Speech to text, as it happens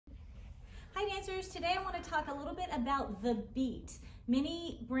Hi dancers, today I want to talk a little bit about the beat.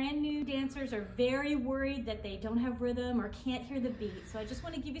 Many brand new dancers are very worried that they don't have rhythm or can't hear the beat, so I just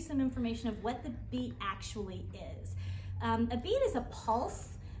want to give you some information of what the beat actually is. A beat is a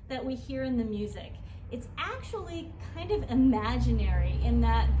pulse that we hear in the music. It's actually kind of imaginary in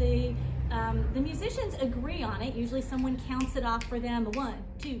that the musicians agree on it. Usually someone counts it off for them, a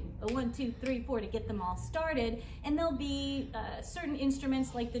 1, 2, 3, 4 to get them all started. And there'll be certain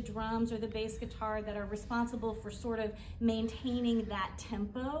instruments like the drums or the bass guitar that are responsible for sort of maintaining that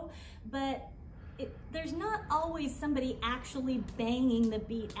tempo. But there's not always somebody actually banging the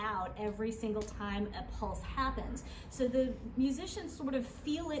beat out every single time a pulse happens. So the musicians sort of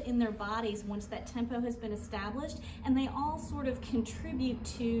feel it in their bodies once that tempo has been established, and they all sort of contribute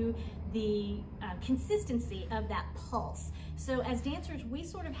to the consistency of that pulse. So as dancers, we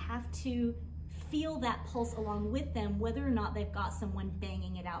sort of have to feel that pulse along with them, whether or not they've got someone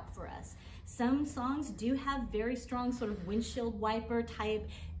banging it out for us. Some songs do have very strong sort of windshield wiper type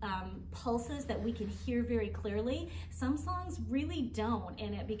pulses that we can hear very clearly. Some songs really don't,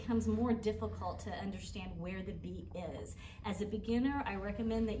 and it becomes more difficult to understand where the beat is. As a beginner, I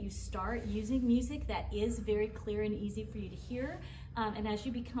recommend that you start using music that is very clear and easy for you to hear. And as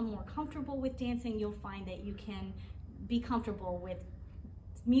you become more comfortable with dancing, you'll find that you can be comfortable with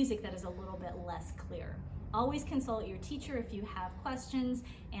music that is a little bit less clear. Always consult your teacher if you have questions,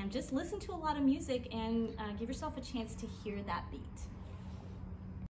 and just listen to a lot of music and give yourself a chance to hear that beat.